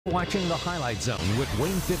Watching the Highlight Zone with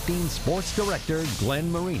WANE 15 Sports Director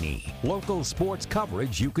Glenn Marini. Local sports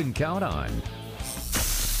coverage you can count on.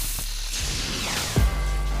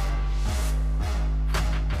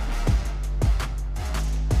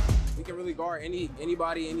 We can really guard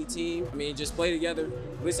anybody, any team. I mean, just play together,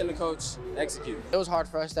 listen to coach, execute. It was hard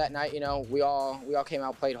for us that night. You know, we all came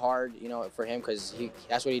out, played hard. You know, for him, because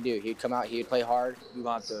that's what he'd do. He'd come out, he'd play hard. We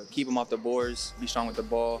want to keep him off the boards, be strong with the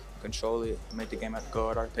ball, control it, make the game have to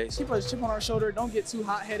go at our pace. Keep a chip on our shoulder. Don't get too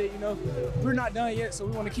hot-headed. You know, we're not done yet, so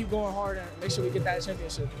we want to keep going hard and make sure we get that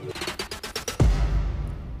championship.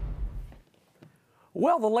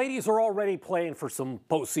 Well, the ladies are already playing for some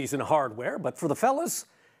postseason hardware, but for the fellas,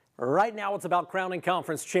 right now it's about crowning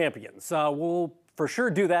conference champions. We'll for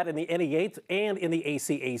sure do that in the NE8 and in the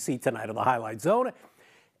ACAC tonight on the Highlight Zone.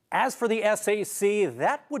 As for the SAC,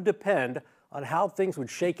 that would depend on how things would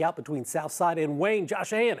shake out between Southside and WANE.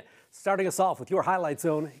 Josh Ann, starting us off with your Highlight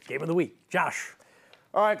Zone Game of the Week. Josh.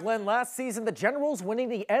 All right, Glenn, last season, the Generals winning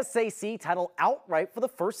the SAC title outright for the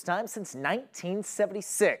first time since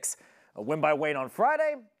 1976. A win by WANE on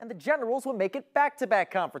Friday, and the Generals would make it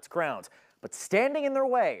back-to-back conference crowns. But standing in their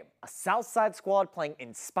way, a Southside squad playing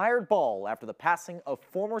inspired ball after the passing of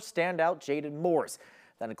former standout Jaden Morse.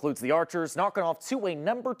 That includes the Archers knocking off 2A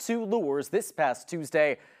number 2 Lures this past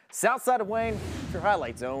Tuesday. Southside of WANE, your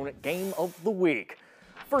Highlight Zone Game of the Week.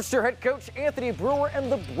 First-year head coach Anthony Brewer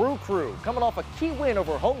and the Brew Crew coming off a key win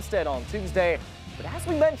over Homestead on Tuesday. But as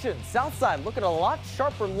we mentioned, Southside looking a lot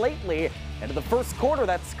sharper lately. Into the first quarter,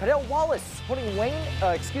 that's Cadell Wallace putting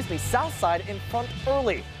Southside in front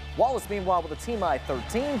early. Wallace, meanwhile, with a team high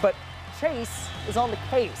 13, but Chase is on the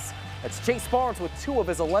case. That's Chase Barnes with 2 of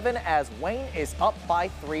his 11 as WANE is up by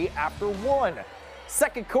 3 after 1.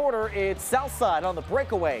 Second quarter, it's Southside on the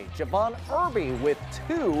breakaway. Javon Irby with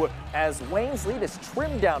 2 as WANE's lead is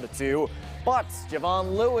trimmed down to 2. But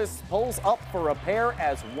Javon Lewis pulls up for a pair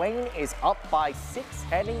as WANE is up by 6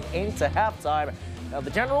 heading into halftime. Now the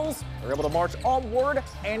Generals are able to march onward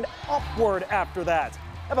and upward after that.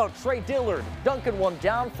 How about Trey Dillard dunking one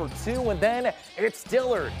down for 2, and then it's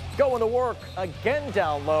Dillard going to work again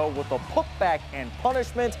down low with a putback and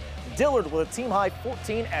punishment. Dillard with a team-high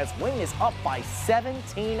 14 as WANE is up by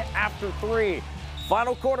 17 after 3.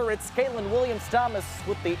 Final quarter, it's Caitlin Williams-Thomas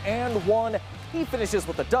with the and 1. He finishes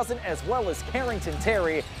with a dozen as well as Carrington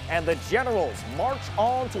Terry, and the Generals march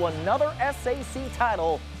on to another SAC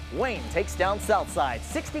title. WANE takes down Southside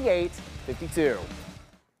 68-52.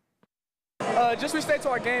 Just we stayed to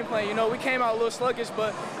our game plan. You know, we came out a little sluggish,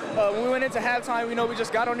 but when we went into halftime, you know, we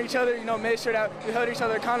just got on each other, you know, made sure that we held each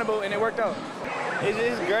other accountable, and it worked out.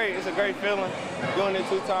 It's great. It's a great feeling doing it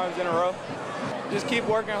 2 times in a row. Just keep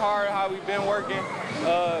working hard how we've been working,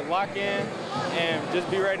 lock in, and just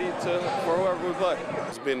be ready for whoever we play.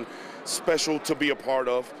 It's been special to be a part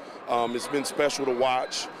of. It's been special to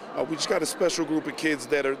watch. We just got a special group of kids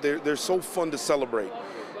that are they're so fun to celebrate.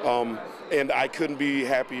 And I couldn't be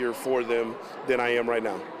happier for them than I am right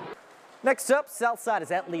now. Next up, Southside is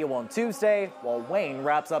at Leo on Tuesday, while WANE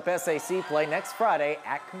wraps up SAC play next Friday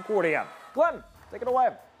at Concordia. Glenn, take it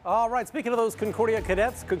away. All right, speaking of those Concordia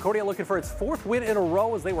Cadets, Concordia looking for its 4th win in a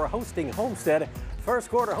row as they were hosting Homestead. First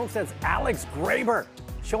quarter, Homestead's Alex Graber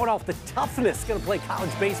showing off the toughness. Going to play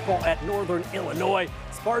college baseball at Northern Illinois.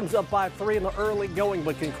 Spartans up by 3 in the early going,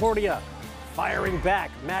 but Concordia firing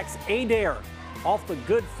back. Max Adair off the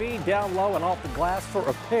good feed down low and off the glass for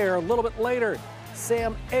a pair. A little bit later,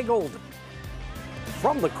 Sam Eggold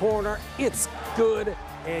from the corner. It's good,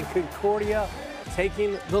 and Concordia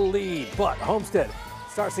taking the lead. But Homestead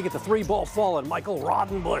starts to get the 3-ball falling. Michael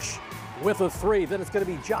Rodenbush with a 3. Then it's going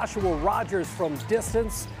to be Joshua Rogers from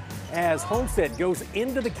distance as Homestead goes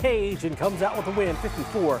into the cage and comes out with a win,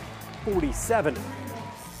 54-47.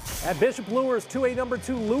 At Bishop Lures, 2A number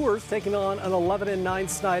 2 Lures taking on an 11-9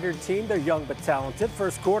 Snyder team. They're young but talented.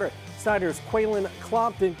 First quarter, Snyder's Quaylen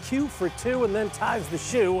Clompton Q for 2 and then ties the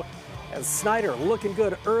shoe as Snyder looking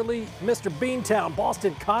good early. Mr. Beantown,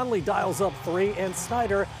 Boston Conley dials up 3 and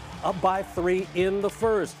Snyder up by 3 in the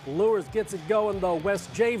first. Lures gets it going though.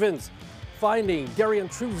 West Javens finding Darian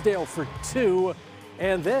Truesdale for 2.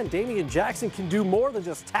 And then Damian Jackson can do more than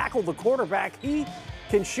just tackle the quarterback. He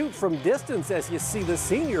can shoot from distance as you see the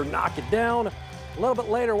senior knock it down. A little bit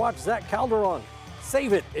later, watch Zach Calderon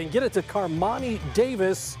save it and get it to Carmani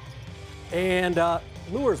Davis. And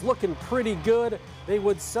Lures looking pretty good. They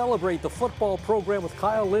would celebrate the football program with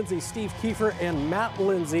Kyle Lindsey, Steve Kiefer, and Matt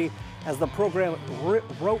Lindsay as the program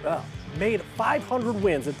made 500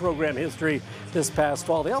 wins in program history this past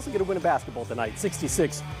fall. They also get a win in basketball tonight,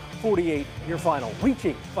 66-48, your final.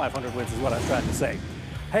 Reaching 500 wins is what I was trying to say.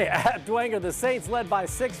 Hey, at Dwenger, the Saints led by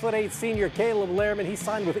 6'8" senior Caleb Lehrman. He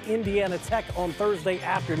signed with Indiana Tech on Thursday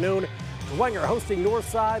afternoon. Dwenger hosting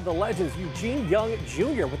Northside. The Legends, Eugene Young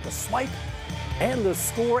Jr. with the swipe and the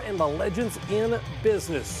score, and the Legends in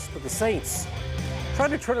business. But the Saints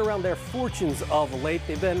trying to turn around their fortunes of late.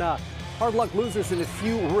 They've been hard luck losers in a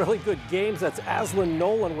few really good games. That's Aslan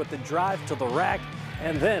Nolan with the drive to the rack.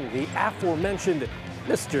 And then the aforementioned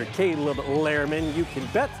Mr. Caleb Lehrman. You can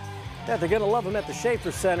bet that they're going to love him at the Schaefer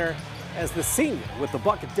Center as the senior with the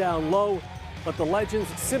bucket down low. But the Legends,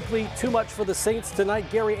 simply too much for the Saints tonight.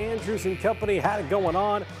 Gary Andrews and company had it going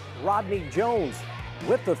on. Rodney Jones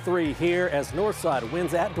with the three here as Northside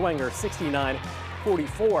wins at Dwenger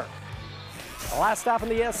 69-44. The last stop in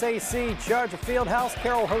the SAC, Charger Fieldhouse.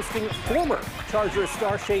 Carroll hosting former Charger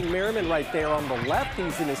star Shane Merriman right there on the left.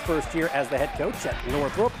 He's in his first year as the head coach at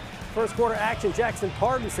Northrop. First quarter action, Jackson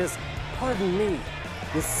Pardon says, "Pardon me."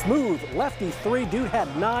 The smooth lefty three, dude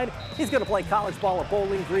had 9. He's going to play college ball at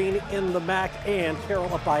Bowling Green in the MAC, and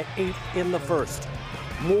Carroll up by 8 in the first.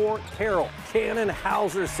 More Carroll. Cannon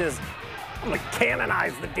Hauser says, "I'm going to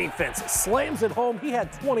canonize the defense." Slams it home. He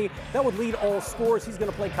had 20. That would lead all scores. He's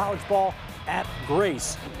going to play college ball at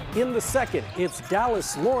Grace. In the second, it's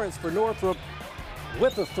Dallas Lawrence for Northrop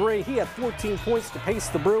with a 3. He had 14 points to pace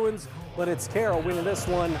the Bruins, but it's Carroll winning this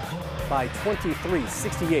one by 23,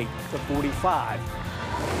 68-45.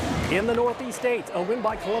 In the Northeast 8, a win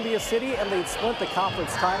by Columbia City, and they'd split the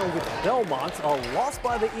conference title with Belmont. A loss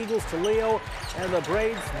by the Eagles to Leo, and the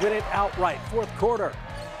Braves win it outright. Fourth quarter,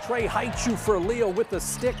 Trey Haichu for Leo with the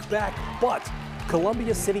stick back, but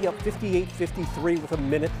Columbia City up 58-53 with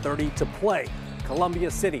 1:30 to play. Columbia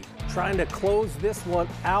City trying to close this one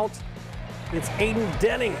out. It's Aiden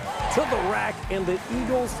Denning to the rack, and the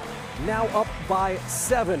Eagles now up by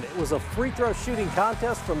 7. It was a free throw shooting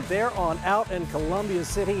contest from there on out, and Columbia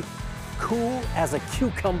City cool as a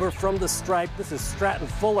cucumber from the stripe. This is Stratton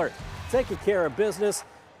Fuller taking care of business.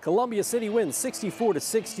 Columbia City wins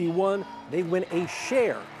 64-61. They win a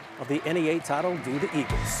share of the NEA title due to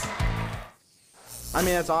Eagles. I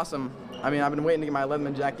mean, that's awesome. I mean, I've been waiting to get my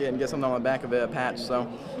Leatherman jacket and get something on the back of it, a patch, so,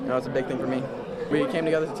 you know, it's a big thing for me. We came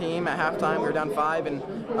together as a team at halftime. We were down 5, and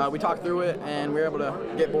we talked through it, and we were able to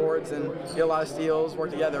get boards and get a lot of steals,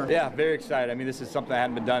 work together. Yeah, very excited. I mean, this is something that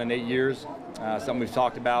hadn't been done in 8 years, something we've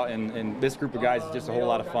talked about, and this group of guys is just a whole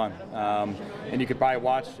lot of fun. And you could probably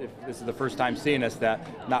watch, if this is the first time seeing us, that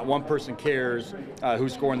not one person cares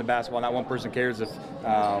who's scoring the basketball, not one person cares if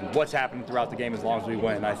what's happening throughout the game as long as we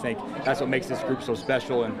win. I think that's what makes this group so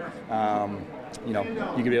special, and you know,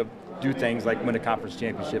 you can be able to do things like win a conference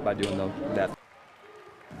championship by doing that.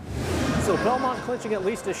 So Belmont clinching at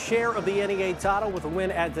least a share of the NEA title with a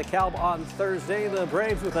win at DeKalb on Thursday. The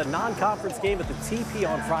Braves with a non-conference game at the TP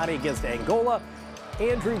on Friday against Angola.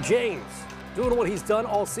 Andrew James doing what he's done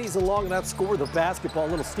all season long, and that scored the basketball. A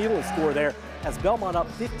little steal score there as Belmont up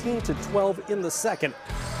 15-12 in the second.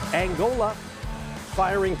 Angola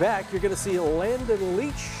firing back. You're going to see Landon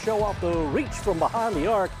Leach show off the reach from behind the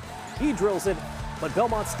arc. He drills it, but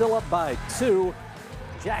Belmont still up by 2.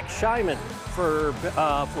 Jack Scheinman for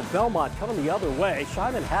Belmont coming the other way.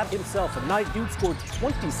 Scheinman had himself a night. Dude scored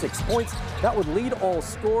 26 points. That would lead all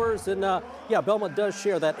scorers. And yeah, Belmont does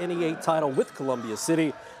share that NEA title with Columbia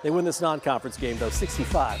City. They win this non-conference game, though,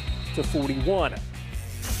 65-41.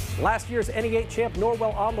 Last year's NEA champ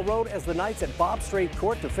Norwell on the road as the Knights at Bob Strait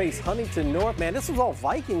Court to face Huntington North. Man, this was all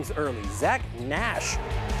Vikings early. Zach Nash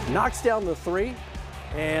knocks down the 3.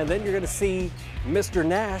 And then you're going to see Mr.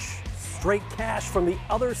 Nash straight cash from the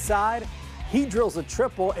other side. He drills a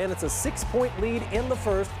triple, and it's a 6-point lead in the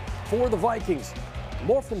first for the Vikings.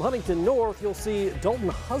 More from Huntington North. You'll see Dalton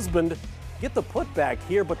Husband get the putback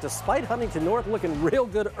here, but despite Huntington North looking real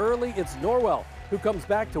good early, it's Norwell who comes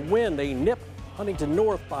back to win. They nip Huntington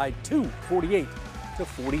North by 2,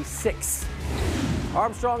 48-46.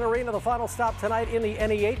 Armstrong Arena, the final stop tonight in the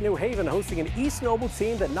NE8. New Haven hosting an East Noble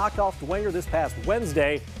team that knocked off Dwenger this past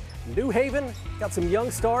Wednesday. New Haven got some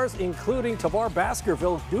young stars, including Tavar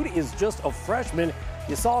Baskerville. Dude is just a freshman.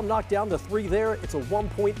 You saw him knock down the 3 there. It's a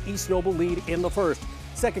 1-point East Noble lead in the first.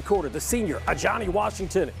 Second quarter, the senior, Ajani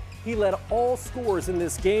Washington. He led all scorers in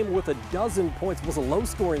this game with 12 points. It was a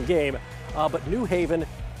low-scoring game, but New Haven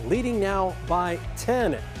leading now by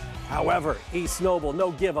 10. However, East Noble,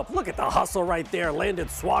 no give up. Look at the hustle right there. Landon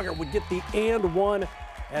Swagger would get the and 1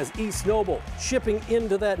 as East Noble chipping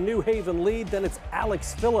into that New Haven lead. Then it's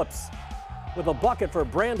Alex Phillips with a bucket for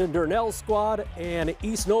Brandon Durnell's squad, and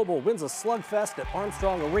East Noble wins a slugfest at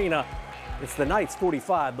Armstrong Arena. It's the Knights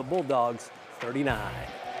 45, the Bulldogs 39.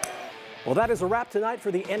 Well, that is a wrap tonight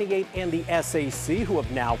for the NE8 and the SAC, who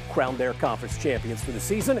have now crowned their conference champions for the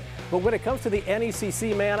season. But when it comes to the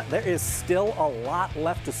NECC, man, there is still a lot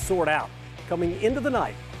left to sort out. Coming into the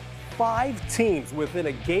night, 5 teams within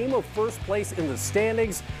a game of first place in the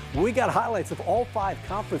standings. We got highlights of all 5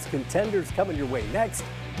 conference contenders coming your way next.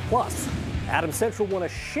 Plus, Adams Central won a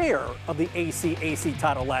share of the ACAC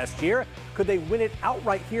title last year. Could they win it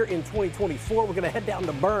outright here in 2024? We're going to head down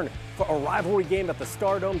to Bern for a rivalry game at the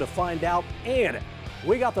Stardome to find out. And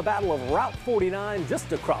we got the battle of Route 49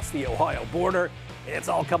 just across the Ohio border. It's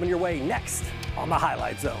all coming your way next on the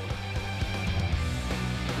Highlight Zone.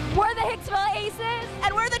 We're the Hicksville Aces,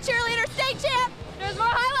 and we're the cheerleader state champ. There's more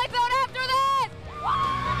Highlight Zone after this.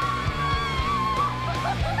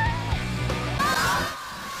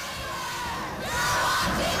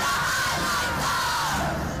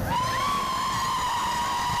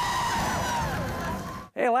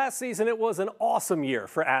 Hey, last season it was an awesome year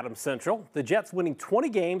for Adams Central. The Jets winning 20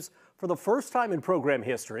 games for the first time in program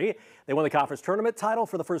history. They won the conference tournament title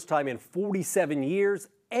for the first time in 47 years,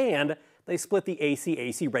 and they split the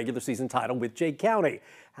ACAC regular season title with Jay County.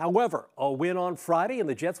 However, a win on Friday and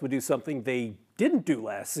the Jets would do something they didn't do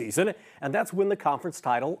last season, and that's win the conference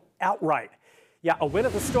title outright. Yeah, a win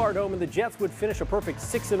at the Stardome, and the Jets would finish a perfect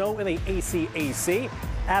 6-0 in the ACAC.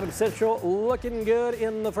 Adams Central looking good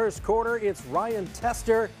in the first quarter. It's Ryan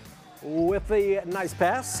Tester with a nice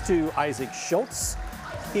pass to Isaac Schultz.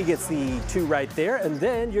 He gets the 2 right there, and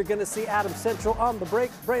then you're going to see Adams Central on the break.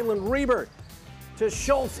 Braylon Reber to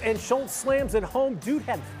Schultz, and Schultz slams it home. Dude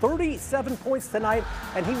had 37 points tonight,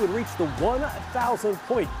 and he would reach the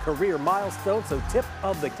 1,000-point career milestone, so tip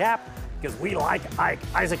of the cap, because we like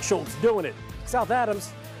Isaac Schultz doing it. South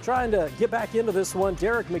Adams trying to get back into this one.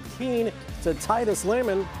 Derek McKean to Titus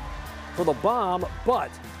Lehman for the bomb, but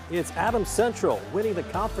it's Adams Central winning the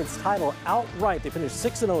conference title outright. They finished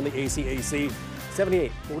 6-0 in the ACAC,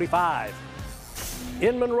 78-45.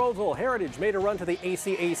 In Monroeville, Heritage made a run to the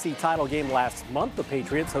ACAC title game last month. The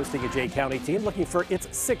Patriots hosting a Jay County team looking for its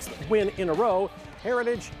 6th win in a row.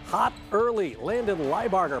 Heritage hot early. Landon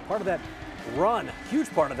Leibarger, part of that run, huge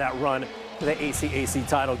part of that run to the ACAC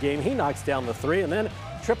title game. He knocks down the 3, and then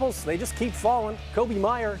triples, they just keep falling. Kobe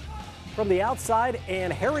Meyer from the outside,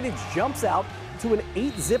 and Heritage jumps out to an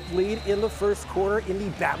 8-zip lead in the first quarter in the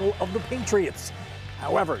Battle of the Patriots.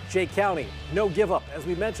 However, Jay County, no give up. As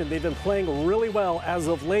we mentioned, they've been playing really well as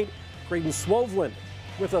of late. Graydon Swoveland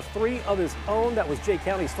with a 3 of his own. That was Jay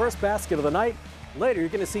County's first basket of the night. Later, you're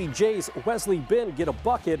going to see Jay's Wesley Bin get a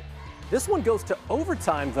bucket. This one goes to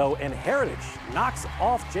overtime, though, and Heritage knocks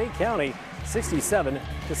off Jay County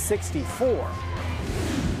 67-64.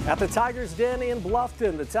 At the Tigers' Den in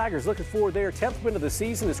Bluffton, the Tigers looking for their 10th win of the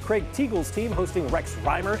season as Craig Teagle's team hosting Rex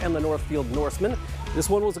Reimer and the Northfield Norsemen. This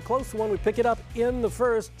one was a close one. We pick it up in the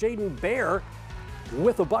first. Jaden Bear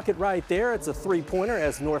with a bucket right there. It's a 3-pointer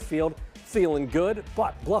as Northfield feeling good,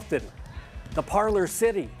 but Bluffton, the Parlor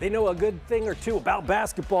City, they know a good thing or two about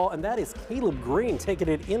basketball, and that is Caleb Green taking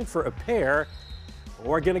it in for a pair.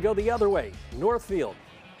 We're going to go the other way. Northfield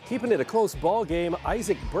keeping it a close ball game.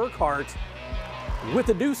 Isaac Burkhart with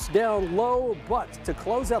the deuce down low, but to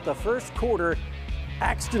close out the first quarter,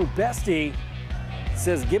 Axton Bestie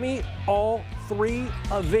says, give me all 3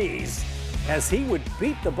 of these, as he would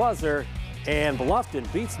beat the buzzer, and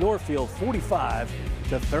Bluffton beats Northfield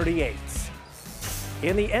 45-38.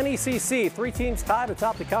 In the NECC, 3 teams tied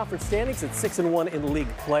atop the conference standings at 6-1 in league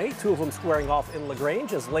play. 2 of them squaring off in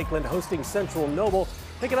LaGrange as Lakeland hosting Central Noble.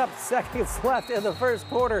 Picking up seconds left in the first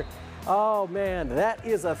quarter. Oh man, that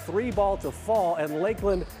is a 3-ball to fall, and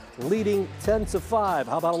Lakeland leading 10-5.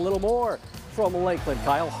 How about a little more from Lakeland?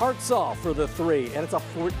 Kyle Hartsaw for the 3, and it's a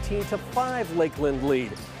 14-5 Lakeland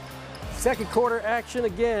lead. Second quarter action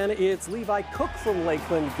again. It's Levi Cook from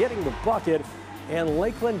Lakeland getting the bucket, and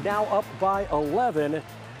Lakeland now up by 11.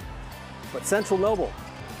 But Central Noble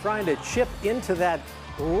trying to chip into that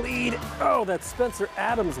lead. Oh, that's Spencer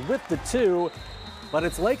Adams with the 2. But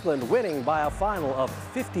it's Lakeland winning by a final of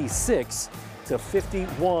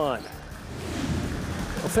 56-51. Well,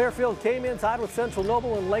 Fairfield came in tied with Central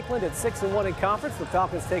Noble and Lakeland at 6-1 in conference. The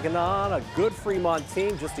Falcons taking on a good Fremont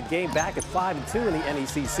team, just a game back at 5-2 in the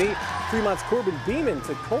NECC. Fremont's Corbin Beeman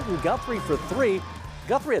to Colton Guthrie for 3.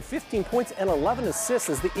 Guthrie had 15 points and 11 assists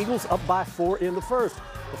as the Eagles up by 4 in the first.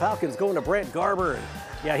 The Falcons going to Brant Garber, and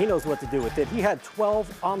yeah, he knows what to do with it. He had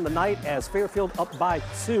 12 on the night as Fairfield up by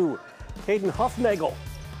 2. Caden Huffnagel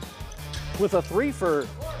with a 3 for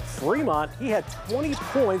Fremont. He had 20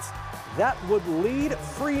 points. That would lead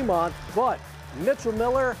Fremont, but Mitchell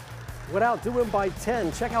Miller would outdo him by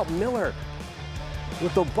 10. Check out Miller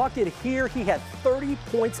With the bucket here, he had 30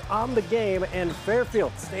 points on the game, and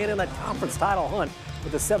Fairfield staying in the conference title hunt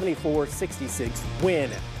with a 74-66 win.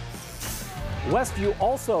 Westview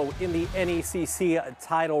also in the NECC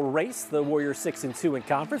title race. The Warriors 6-2 in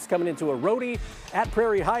conference, coming into a roadie at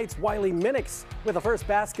Prairie Heights. Wiley Minix with the first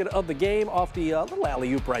basket of the game off the little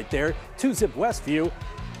alley-oop right there. 2-zip Westview.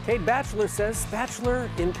 Cade Batchelor says Batchelor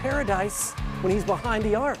in paradise when he's behind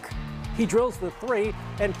the arc. He drills the three,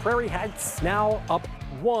 and Prairie Heights now up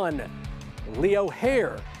 1. Leo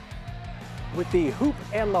Hare with the hoop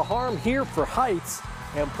and the harm here for Heights,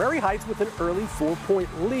 and Prairie Heights with an early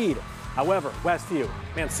 4-point lead. However, Westview,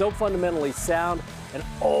 man, so fundamentally sound and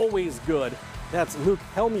always good. That's Luke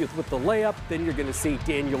Helmuth with the layup. Then you're going to see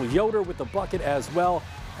Daniel Yoder with the bucket as well,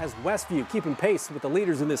 as Westview keeping pace with the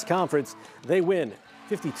leaders in this conference. They win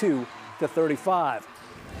 52-35.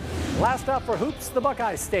 Last up for hoops, the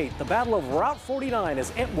Buckeye State. The battle of Route 49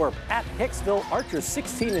 is Antwerp at Hicksville. Archers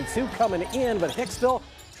 16-2 coming in, but Hicksville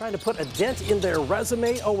trying to put a dent in their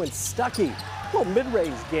resume. Owen Stuckey, little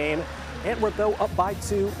mid-range game. Antwerp, though, up by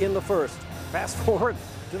 2 in the first. Fast forward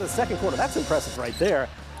to the second quarter. That's impressive right there.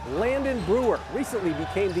 Landon Brewer recently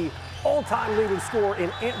became the all-time leading scorer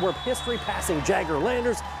in Antwerp history, passing Jagger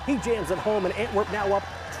Landers. He jams it home, and Antwerp now up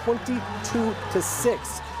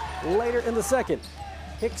 22-6. Later in the second,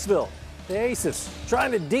 Hicksville, the Aces,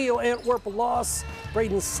 trying to deal Antwerp a loss.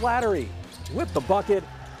 Braden Slattery with the bucket,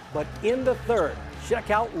 but in the third,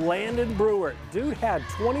 check out Landon Brewer. Dude had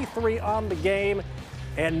 23 on the game,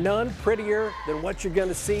 and none prettier than what you're going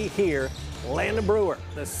to see here. Landon Brewer,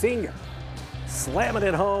 the senior, slamming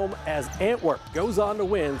it home as Antwerp goes on to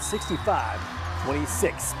win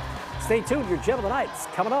 65-26. Stay tuned, your Gem of the Night's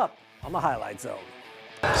coming up on the Highlight Zone.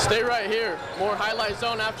 Stay right here. More Highlight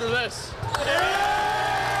Zone after this.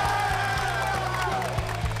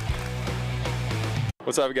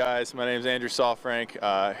 What's up, guys? My name is Andrew Sawfrank,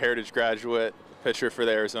 Heritage graduate, pitcher for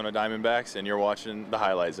the Arizona Diamondbacks, and you're watching the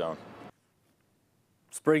Highlight Zone.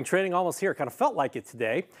 Spring training almost here. Kind of felt like it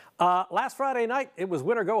today. Last Friday night, it was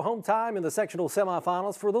winner go home time in the sectional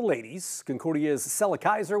semifinals for the ladies. Concordia's Sella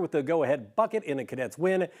Kaiser with the go-ahead bucket in a Cadets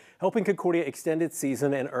win, helping Concordia extend its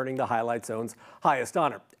season and earning the Highlight Zone's highest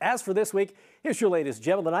honor. As for this week, here's your latest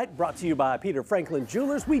Gem of the Night, brought to you by Peter Franklin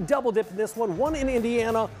Jewelers. We double-dipped in this one, one in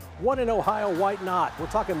Indiana, one in Ohio. Why not? We're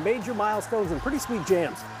talking major milestones and pretty sweet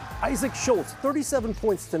jams. Isaac Schultz, 37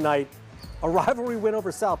 points tonight. A rivalry win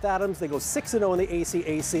over South Adams. They go 6-0 in the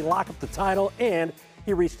ACAC, lock up the title, and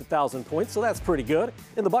he reached 1,000 points, so that's pretty good.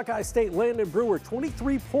 In the Buckeye State, Landon Brewer,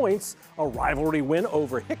 23 points, a rivalry win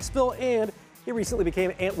over Hicksville, and he recently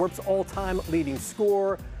became Antwerp's all-time leading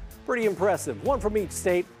scorer. Pretty impressive. One from each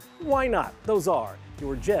state. Why not? Those are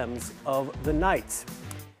your Gems of the Night.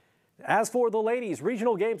 As for the ladies,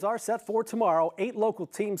 regional games are set for tomorrow. 8 local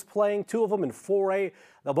teams playing, 2 of them in 4A.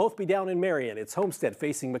 They'll both be down in Marion. It's Homestead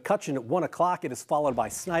facing McCutcheon at 1 o'clock. It is followed by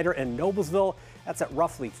Snyder and Noblesville. That's at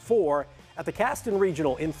roughly 4. At the Caston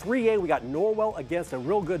Regional in 3A, we got Norwell against a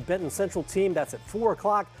real good Benton Central team. That's at 4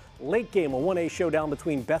 o'clock. Late game, a 1A showdown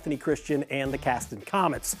between Bethany Christian and the Caston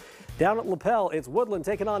Comets. Down at LaPel, it's Woodland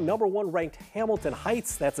taking on number 1 ranked Hamilton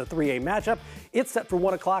Heights. That's a 3A matchup. It's set for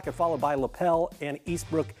 1 o'clock and followed by LaPel and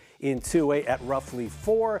Eastbrook in 2A at roughly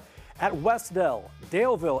 4. At Westdell,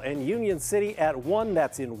 Daleville and Union City at 1.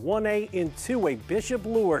 That's in 1A. In 2A, Bishop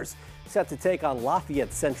Lures set to take on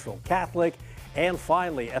Lafayette Central Catholic. And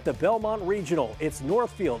finally, at the Belmont Regional, it's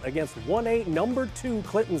Northfield against 1A number 2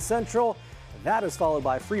 Clinton Central. That is followed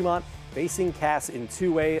by Fremont facing Cass in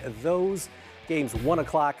 2A. Those games 1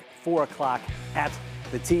 o'clock, 4 o'clock at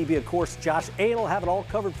the TB. Of course, Josh Ain will have it all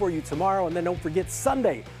covered for you tomorrow. And then don't forget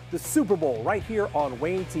Sunday, the Super Bowl right here on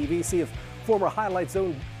WANE TV. See if former Highlight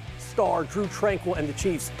Zone star Drew Tranquil and the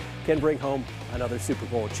Chiefs can bring home another Super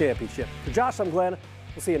Bowl championship. For Josh, I'm Glenn.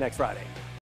 We'll see you next Friday.